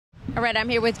All right, I'm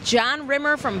here with John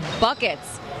Rimmer from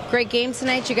Buckets. Great game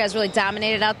tonight. You guys really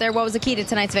dominated out there. What was the key to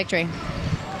tonight's victory?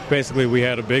 Basically, we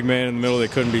had a big man in the middle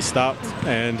that couldn't be stopped,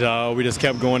 and we just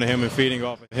kept going to him and feeding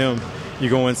off of him. You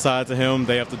go inside to him,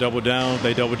 they have to double down.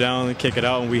 They double down and kick it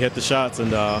out, and we hit the shots.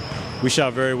 And we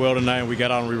shot very well tonight, and we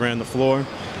got out and we ran the floor.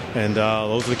 And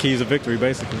those are the keys of victory,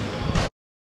 basically.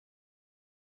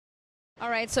 All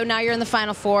right, so now you're in the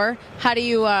Final Four. How do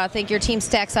you think your team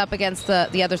stacks up against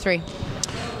the other three?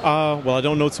 Well, I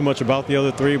don't know too much about the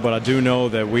other three, but I do know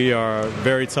that we are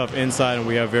very tough inside and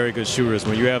we have very good shooters.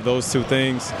 When you have those two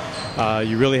things,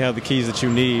 you really have the keys that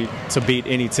you need to beat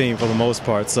any team for the most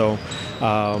part. So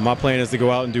my plan is to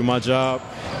go out and do my job,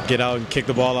 get out and kick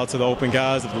the ball out to the open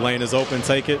guys. If the lane is open,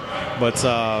 take it. But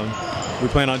we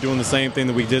plan on doing the same thing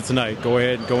that we did tonight. Go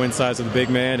ahead and go inside to the big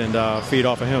man and feed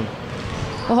off of him.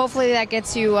 Well, hopefully that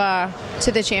gets you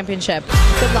to the championship.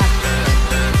 Good luck.